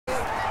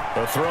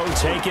The throw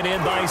taken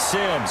in by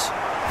Sims.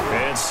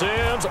 And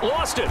Sims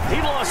lost it. He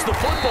lost the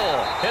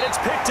football. And it's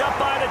picked up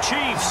by the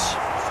Chiefs.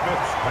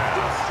 Smith's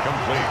pass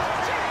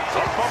complete.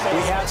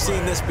 We have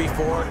seen this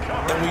before,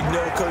 and we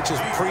know coaches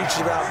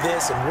preach about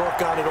this and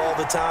work on it all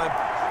the time.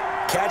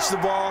 Catch the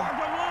ball.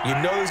 You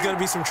know there's going to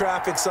be some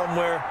traffic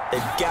somewhere.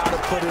 They've got to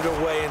put it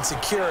away and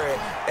secure it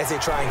as they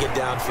try and get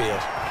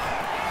downfield.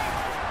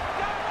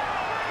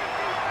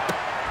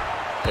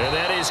 And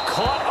that is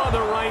caught on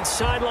the right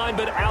sideline,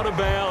 but out of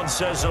bounds,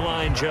 says the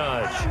line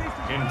judge.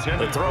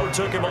 The throw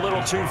took him a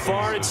little too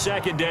far. It's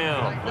second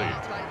down.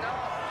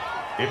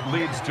 It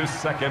leads to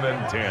 2nd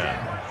and 10.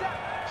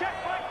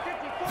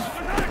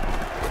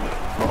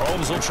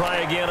 Mahomes will try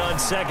again on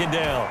second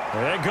down.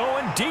 And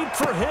going deep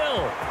for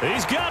Hill.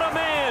 He's got a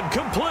man.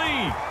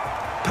 Complete.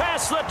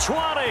 Past the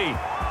 20.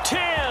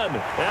 10.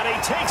 And he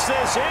takes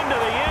this into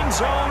the end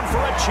zone for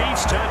a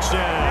Chiefs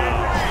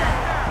touchdown.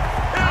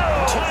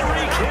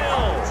 Tyreek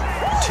Hill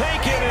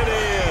taking it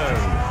in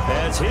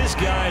as his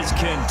guys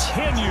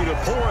continue to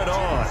pour it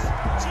on.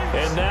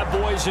 And that,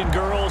 boys and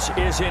girls,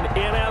 is an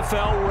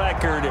NFL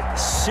record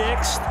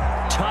 6th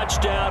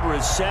touchdown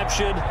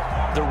reception.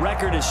 The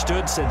record has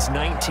stood since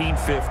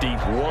 1950.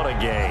 What a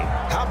game.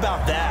 How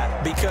about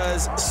that?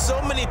 Because so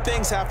many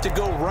things have to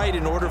go right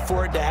in order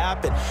for it to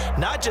happen.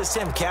 Not just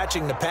him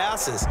catching the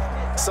passes,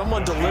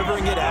 someone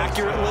delivering it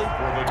accurately,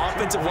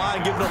 offensive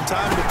line giving them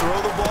time to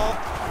throw the ball.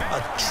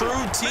 A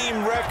true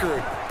team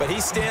record, but he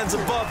stands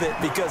above it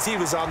because he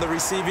was on the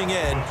receiving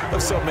end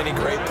of so many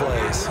great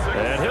plays.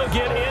 And he'll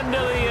get into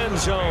the end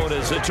zone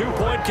as the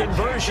two-point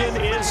conversion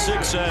is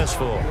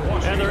successful.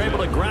 And they're able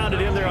to ground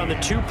it in there on the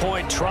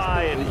two-point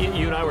try. And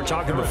you and I were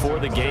talking before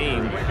the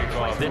game.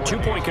 The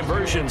two-point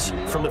conversions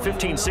from the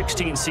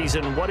 15-16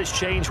 season, what has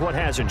changed, what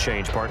hasn't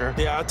changed, partner?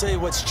 Yeah, I'll tell you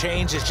what's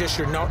changed is just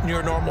your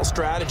normal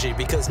strategy,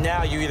 because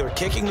now you're either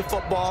kicking the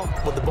football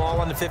with the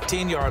ball on the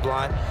 15-yard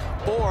line,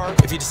 or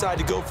if you decide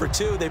to go for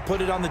two, they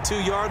put it on the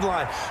 2-yard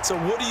line. So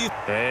what do you...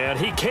 And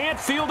he can't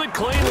field it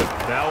cleanly.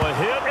 Now a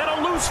hit and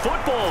a loose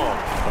football.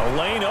 A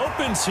lane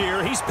opens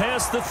here. He's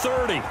past the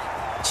 30.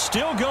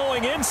 Still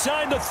going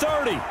inside the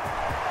 30.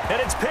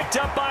 And it's picked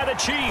up by the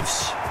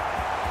Chiefs.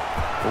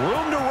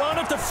 Room to run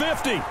at the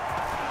 50.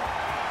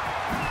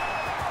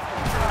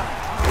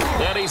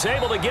 And he's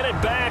able to get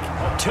it back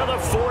to the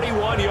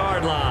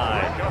 41-yard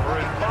line.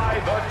 Covered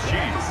by the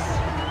Chiefs.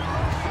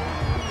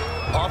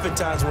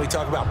 Oftentimes when we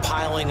talk about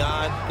piling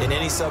on in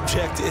any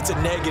subject, it's a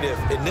negative.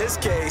 In this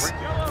case,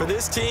 for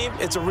this team,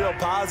 it's a real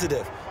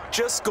positive.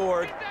 Just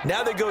scored.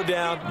 Now they go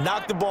down,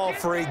 knock the ball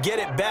free, get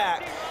it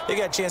back. They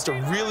got a chance to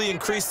really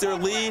increase their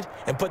lead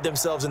and put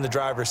themselves in the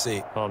driver's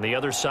seat. On the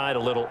other side, a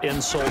little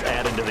insult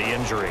added to the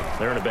injury.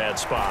 They're in a bad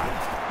spot.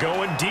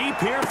 Going deep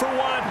here for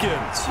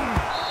Watkins.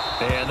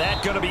 And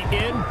that's going to be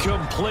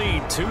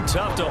incomplete. Too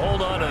tough to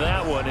hold on to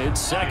that one.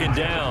 It's second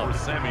down.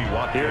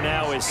 Here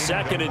now is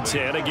 2nd and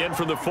 10, again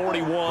from the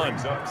 41.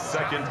 Brings up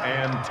 2nd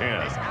and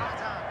 10.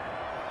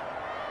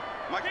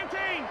 Mike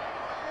 18.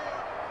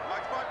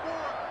 Mike spot 4.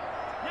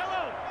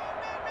 Yellow.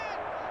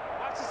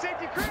 Watch the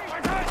safety crease.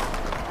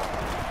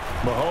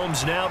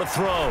 Mahomes now to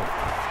throw.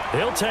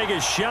 He'll take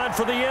a shot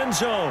for the end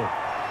zone.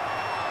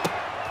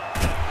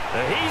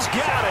 He's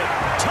got it.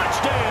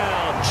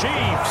 Touchdown,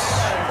 Chiefs.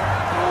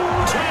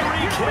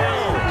 Tyreek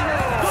Hill,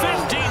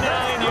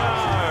 59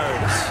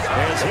 yards,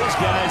 as his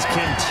guys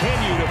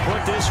continue to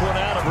put this one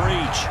out of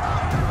reach.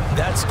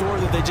 That score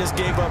that they just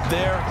gave up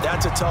there,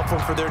 that's a tough one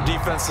for their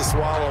defense to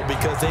swallow,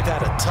 because they've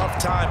had a tough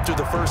time through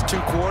the first 2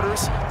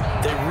 quarters.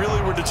 They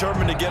really were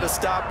determined to get a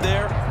stop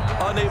there,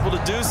 unable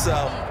to do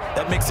so.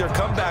 That makes their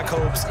comeback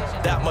hopes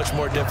that much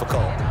more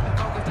difficult.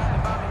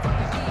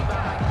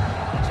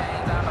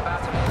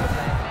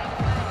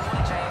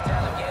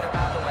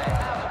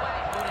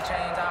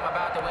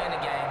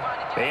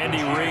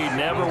 Andy Reid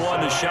never one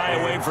to shy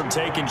away from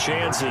taking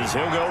chances.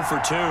 He'll go for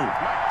 2.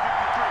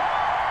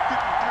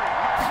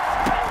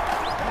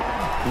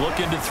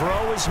 Looking to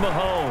throw is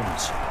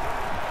Mahomes.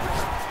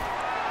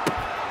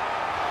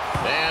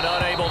 And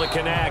unable to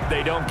connect.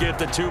 They don't get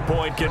the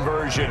 2-point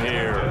conversion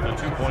here. The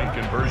 2-point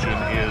conversion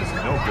is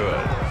no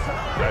good.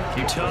 That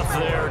keeps tough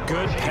there.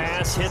 Good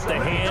pass. Hit the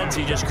hands.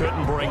 He just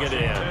couldn't bring it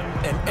in.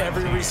 And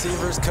every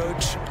receiver's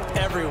coach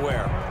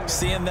everywhere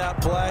seeing that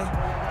play.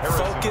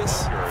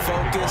 Focus,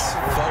 focus,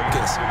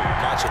 focus.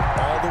 Watch it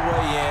all the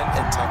way in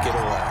and tuck it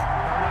away.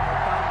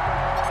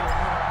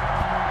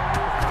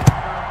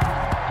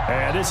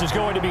 And this is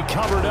going to be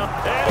covered up.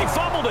 And he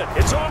fumbled it.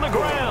 It's on the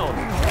ground.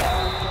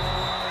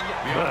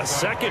 A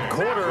second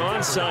quarter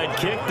onside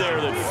kick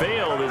there that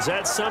failed. Is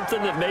that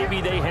something that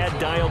maybe they had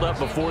dialed up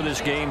before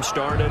this game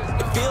started?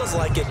 It feels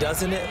like it,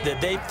 doesn't it?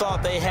 That they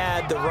thought they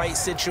had the right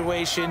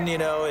situation, you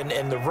know,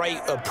 and the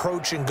right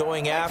approach in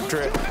going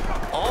after it.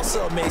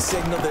 Also may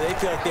signal that they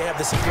feel like they have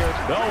the superior.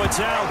 Oh, it's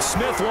out.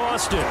 Smith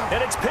lost it.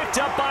 And it's picked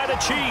up by the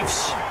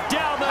Chiefs.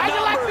 Down the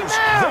numbers.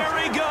 There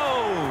he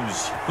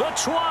goes. The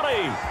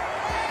 20.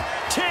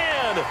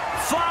 10.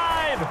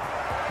 5.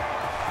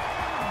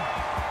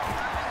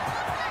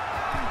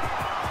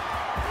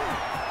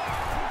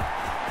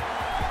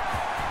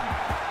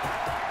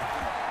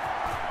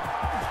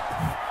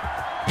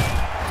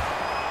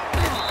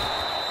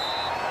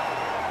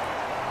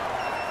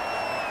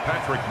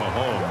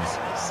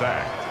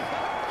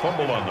 sacked.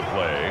 Fumble on the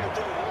play.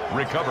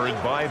 Recovered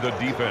by the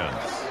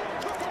defense.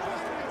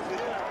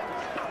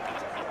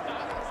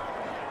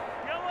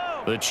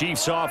 The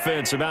Chiefs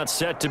offense about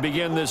set to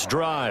begin this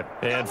drive.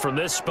 And from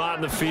this spot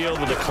in the field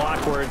with the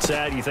clock where it's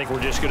at, you think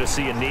we're just going to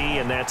see a knee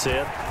and that's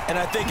it? And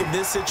I think in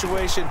this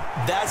situation,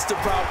 that's the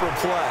proper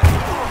play.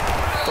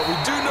 But we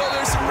do know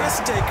there's some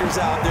risk takers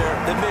out there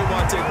that may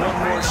want to take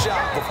one more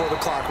shot before the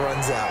clock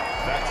runs out.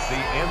 That's the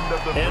end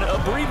of the An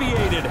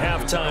abbreviated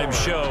halftime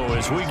show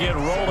as we get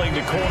rolling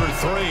to quarter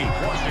 3.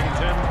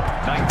 Washington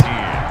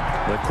 19.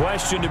 The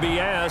question to be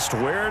asked,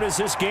 where does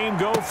this game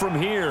go from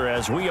here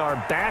as we are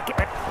back?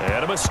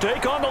 And a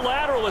mistake on the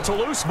lateral. It's a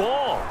loose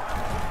ball.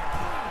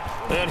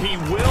 And he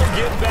will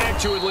get back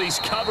to at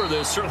least cover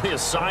this. Certainly a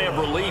sigh of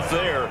relief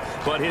there.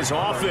 But his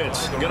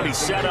offense going to be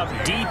set up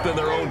deep in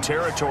their own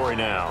territory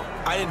now.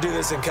 I didn't do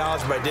this in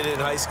college, but I did it in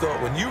high school.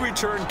 When you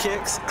return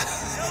kicks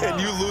and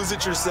you lose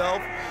it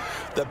yourself,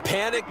 the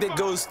panic that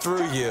goes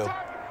through you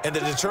and the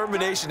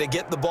determination to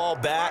get the ball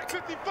back,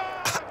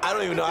 I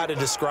don't even know how to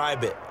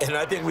describe it. And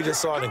I think we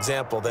just saw an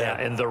example there.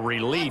 Yeah, and the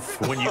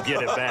relief when you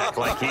get it back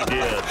like he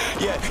did.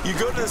 Yeah, you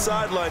go to the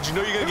sidelines, you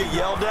know you're going to get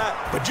yelled at,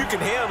 but you can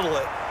handle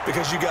it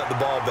because you got the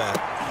ball back.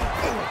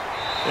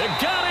 And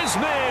got his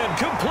man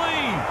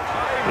complete.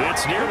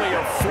 It's nearly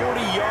a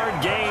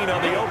 40-yard gain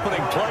on the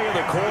opening play of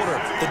the quarter.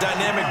 The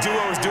dynamic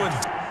duo is doing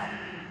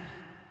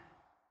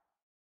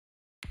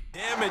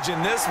damage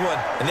in this one,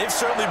 and they've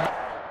certainly...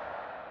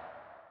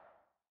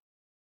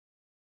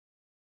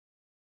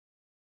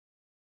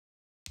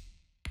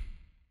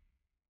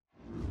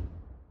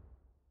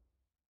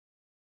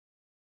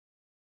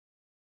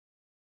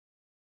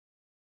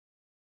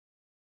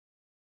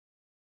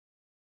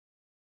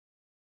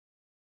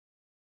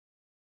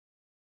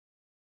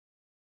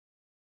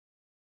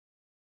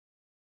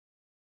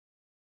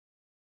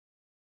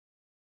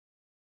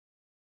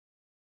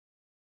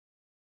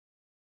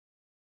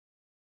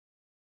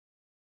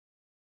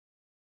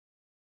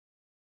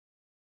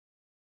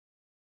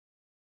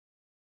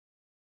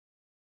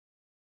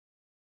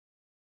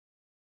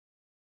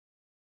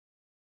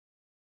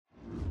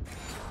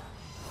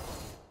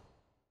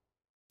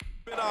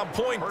 been on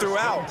point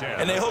throughout,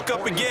 and they hook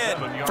up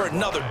again for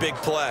another big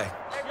play.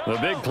 The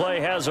big play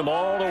has them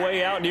all the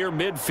way out near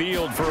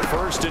midfield for a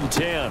 1st and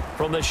 10.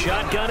 From the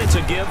shotgun, it's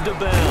a give to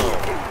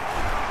Bell.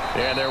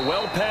 And they're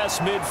well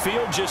past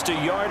midfield, just a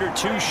yard or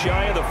two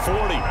shy of the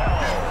 40.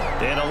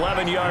 An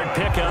 11-yard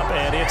pickup,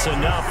 and it's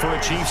enough for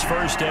a Chiefs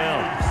first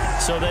down.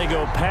 So they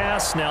go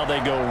pass, now they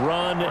go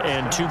run,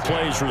 and 2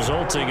 plays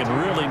resulting in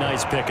really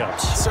nice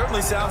pickups.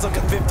 Certainly sounds like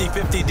a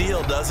 50-50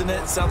 deal, doesn't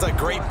it? Sounds like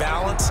great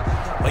balance.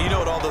 Well, you know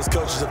what all those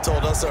coaches have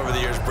told us over the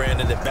years,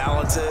 Brandon, that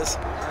balance is?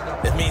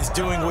 It means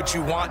doing what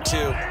you want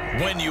to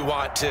when you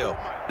want to.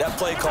 That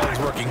play calling is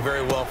working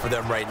very well for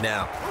them right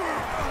now.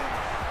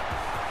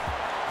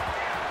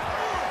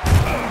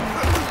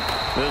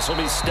 This will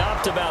be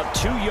stopped about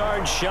 2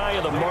 yards shy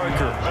of the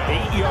marker.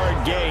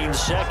 8-yard gain,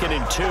 2nd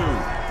and 2.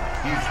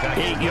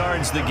 8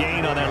 yards the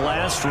gain on that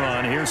last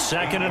run. Here's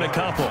 2nd and a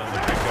couple.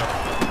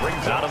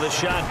 Out of the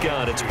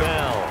shotgun, it's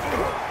Bell.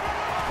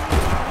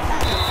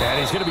 And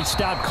he's going to be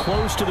stopped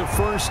close to the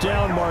first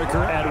down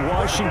marker at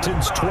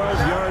Washington's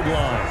 12-yard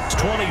line. It's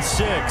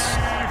 26.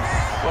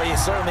 Well, you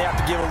certainly have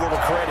to give a little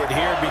credit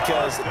here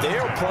because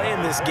they're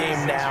playing this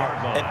game now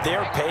at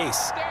their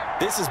pace.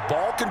 This is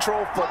ball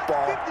control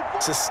football,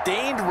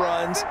 sustained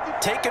runs,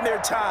 taking their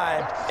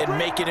time, and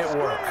making it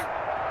work.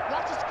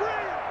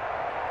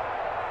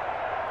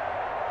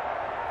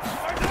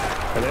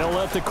 And they'll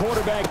let the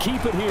quarterback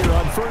keep it here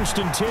on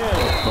 1st and 10.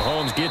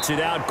 Mahomes gets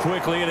it out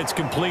quickly, and it's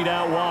complete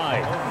out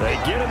wide. They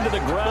get him to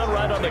the ground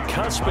right on the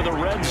cusp of the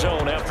red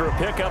zone after a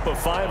pickup of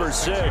 5 or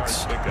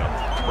 6.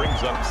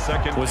 Brings up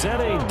 2nd. Was that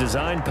a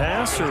design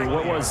pass, or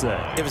what was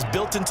that? It was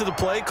built into the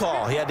play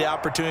call. He had the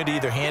opportunity to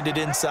either hand it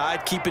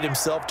inside, keep it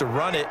himself to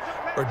run it,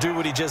 or do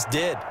what he just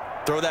did.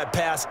 Throw that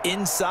pass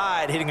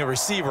inside, hitting a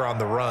receiver on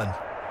the run.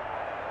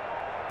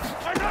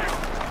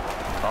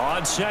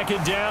 On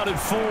 2nd down and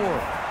 4,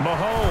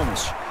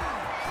 Mahomes.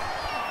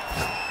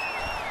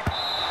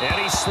 And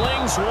he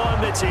slings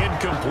one that's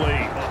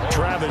incomplete.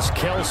 Travis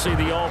Kelce,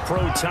 the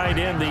all-pro tight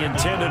end, the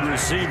intended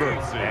receiver.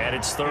 And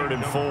it's 3rd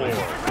and 4.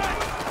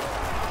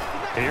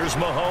 Here's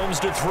Mahomes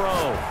to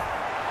throw.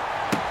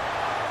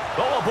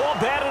 Oh, a ball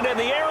batted in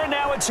the air, and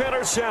now it's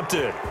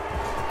intercepted.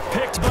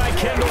 Picked by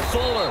Kendall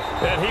Fuller,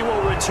 and he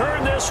will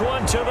return this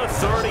one to the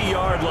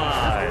 30-yard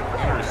line.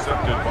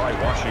 Intercepted by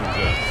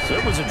Washington.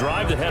 It was a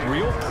drive that had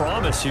real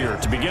promise here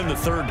to begin the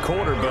 3rd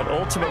quarter, but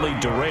ultimately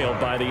derailed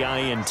by the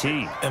INT.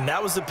 And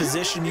that was the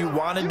position you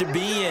wanted to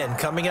be in,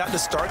 coming out to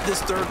start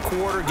this 3rd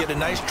quarter, get a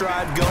nice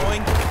drive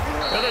going.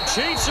 And the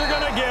Chiefs are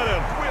going to get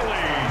him.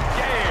 Willie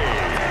Gay.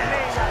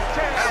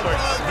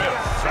 Alex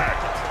Smith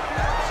sacked.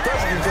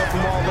 Pressure can come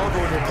from all over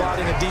when you're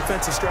plotting a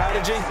defensive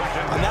strategy.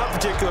 On that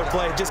particular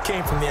play, it just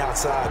came from the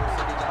outside.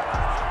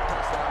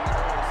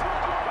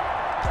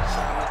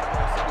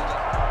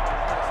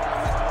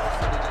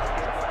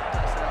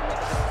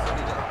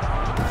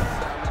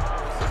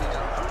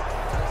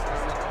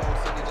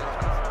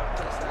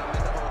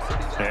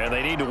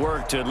 need to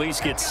work to at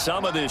least get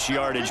some of this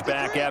yardage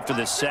back after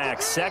the sack.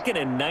 2nd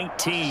and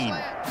 19.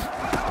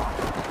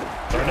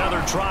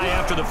 Another try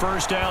after the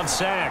first down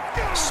sack.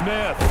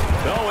 Smith.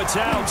 Oh, it's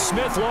out.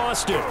 Smith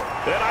lost it.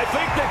 And I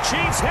think the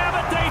Chiefs have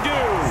it. They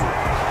do.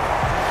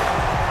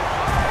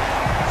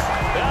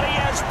 And he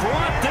has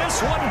brought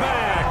this one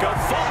back. A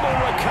fumble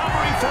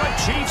recovery for a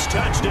Chiefs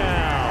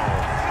touchdown.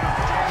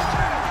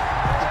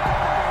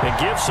 And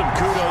give some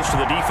kudos to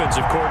the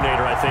defensive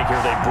coordinator, I think,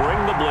 here. They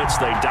bring the blitz,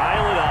 they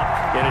dial it up,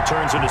 and it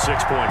turns into 6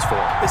 points for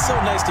them. It's so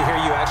nice to hear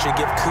you actually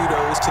give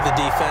kudos to the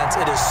defense.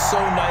 It is so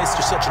nice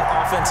you're such an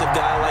offensive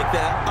guy like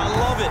that. I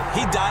love it.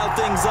 He dialed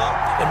things up,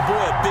 and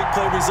boy, a big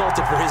play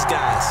resulted for his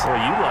guys. Well,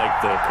 you like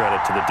the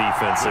credit to the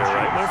defense there,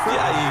 right, my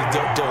friend?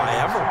 Yeah, do I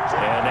ever?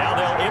 And now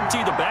they'll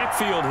empty the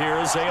backfield here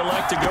as they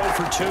elect to go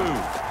for 2.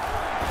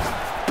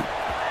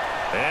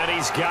 And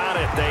he's got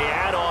it. They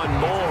add on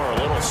more.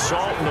 A little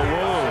salt in the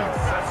wound.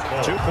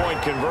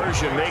 2-point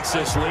conversion makes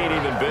this lead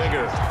even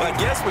bigger. I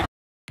guess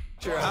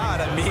you're hot.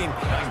 I mean,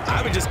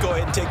 I would just go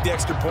ahead and take the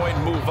extra point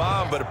and move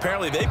on, but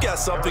apparently they've got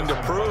something to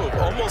prove.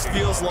 Almost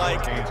feels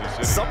like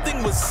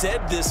something was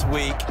said this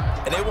week,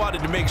 and they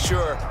wanted to make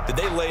sure that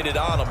they laid it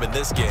on them in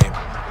this game.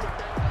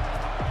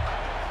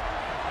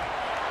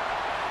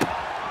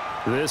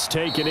 This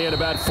taken in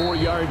about 4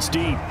 yards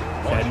deep,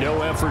 and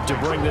no effort to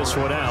bring this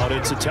one out.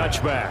 It's a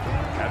touchback.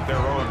 At their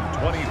own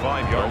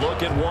 25-yard. A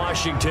look at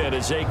Washington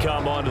as they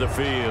come onto the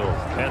field.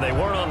 And they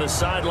weren't on the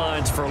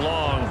sidelines for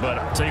long, but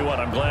I'll tell you what,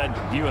 I'm glad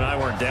you and I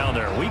weren't down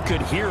there. We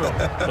could hear them.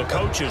 The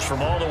coaches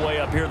from all the way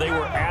up here, they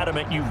were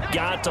adamant, you've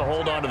got to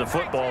hold on to the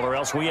football or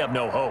else we have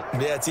no hope.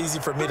 Yeah, it's easy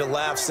for me to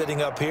laugh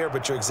sitting up here,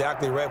 but you're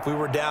exactly right. If we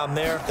were down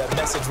there, that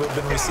message would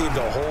have been received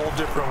a whole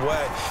different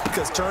way.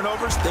 Because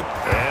turnovers, they...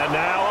 And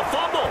now a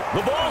fumble.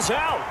 The ball's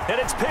out, and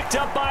it's picked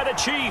up by the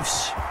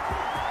Chiefs.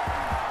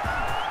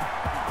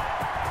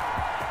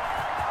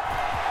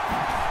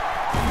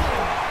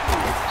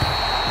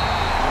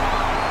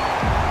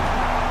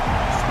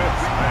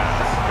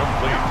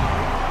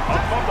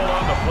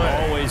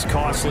 Always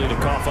costly to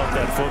cough up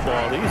that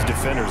football. These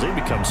defenders, they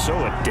become so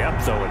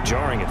adept, though, at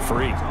jarring it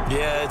free.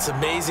 Yeah, it's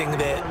amazing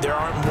that there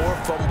aren't more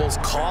fumbles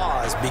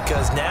caused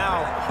because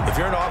now, if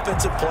you're an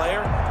offensive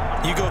player,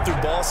 you go through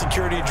ball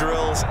security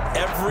drills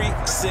every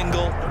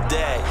single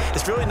day.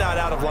 It's really not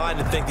out of line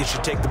to think you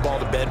should take the ball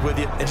to bed with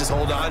you and just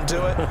hold on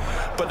to it.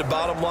 But the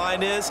bottom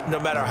line is, no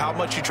matter how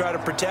much you try to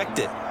protect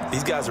it,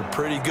 these guys are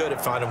pretty good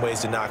at finding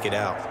ways to knock it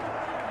out.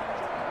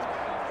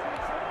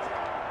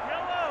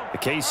 The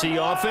KC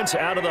offense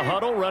out of the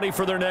huddle, ready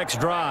for their next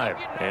drive.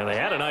 And they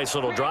had a nice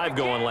little drive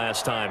going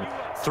last time.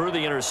 Threw the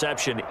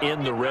interception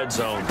in the red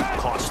zone.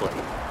 Costly.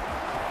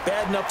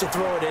 Bad enough to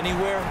throw it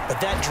anywhere,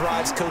 but that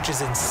drives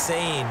coaches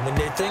insane when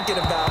they're thinking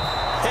about,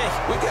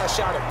 hey, we got a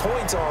shot at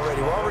points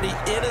already. We're already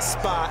in a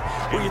spot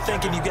where you're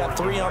thinking you got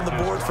 3 on the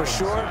board for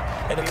sure,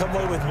 and to come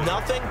away with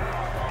nothing,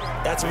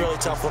 that's a really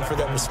tough one for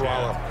them to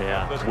swallow.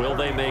 Yeah, will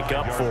they make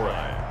up for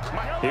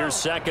it? Here's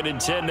 2nd and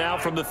 10 now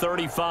from the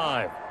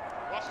 35.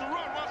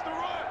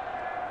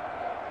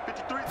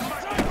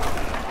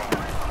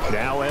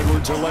 Now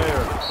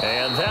Edwards-Helaire,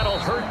 and that'll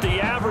hurt the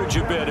average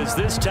a bit as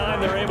this time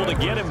they're able to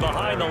get him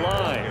behind the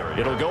line.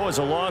 It'll go as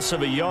a loss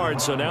of a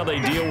yard, so now they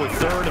deal with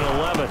 3rd and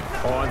 11.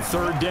 On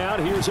 3rd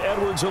down, here's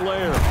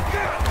Edwards-Helaire.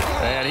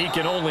 And he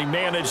can only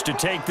manage to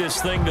take this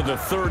thing to the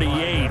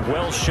 38,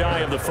 well shy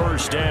of the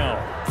first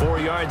down. 4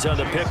 yards on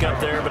the pickup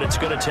there, but it's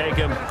going to take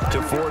him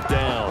to 4th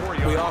down.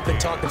 We often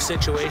talk of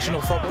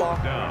situational football.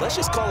 Let's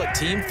just call it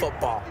team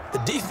football. The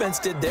defense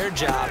did their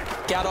job,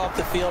 got off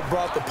the field,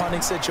 brought the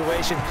punting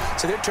situation,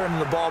 so they're turning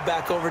the ball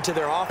back over to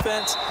their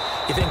offense.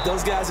 You think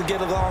those guys will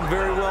get along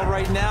very well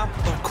right now?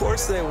 Of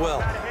course they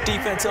will.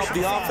 Defense helped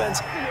the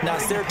offense. Now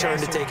it's their turn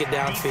to take it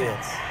downfield.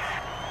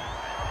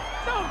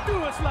 Don't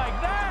do us like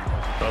that.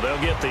 Well,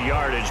 they'll get the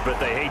yardage, but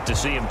they hate to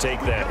see him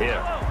take that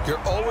hit. You're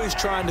always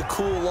trying to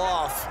cool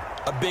off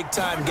a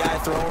big-time guy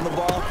throwing the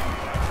ball,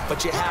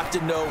 but you have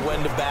to know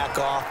when to back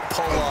off,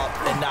 pull up,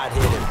 and not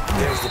hit him.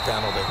 There's the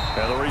penalty.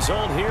 And the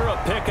result here,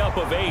 a pickup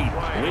of 8.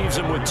 Leaves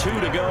him with 2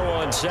 to go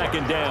on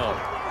 2nd down.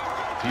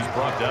 He's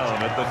brought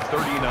down at the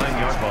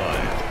 39-yard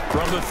line.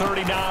 From the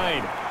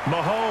 39,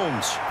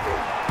 Mahomes.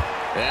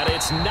 And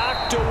it's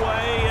knocked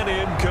away and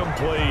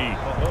incomplete.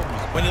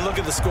 When you look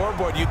at the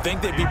scoreboard, you'd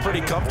think they'd be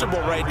pretty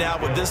comfortable right now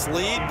with this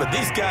lead, but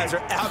these guys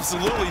are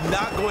absolutely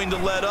not going to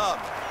let up.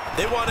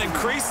 They want to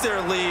increase their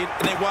lead,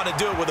 and they want to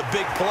do it with a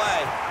big play.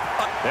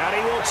 And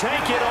he will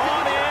take it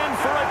on in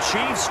for a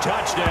Chiefs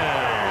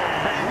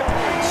touchdown.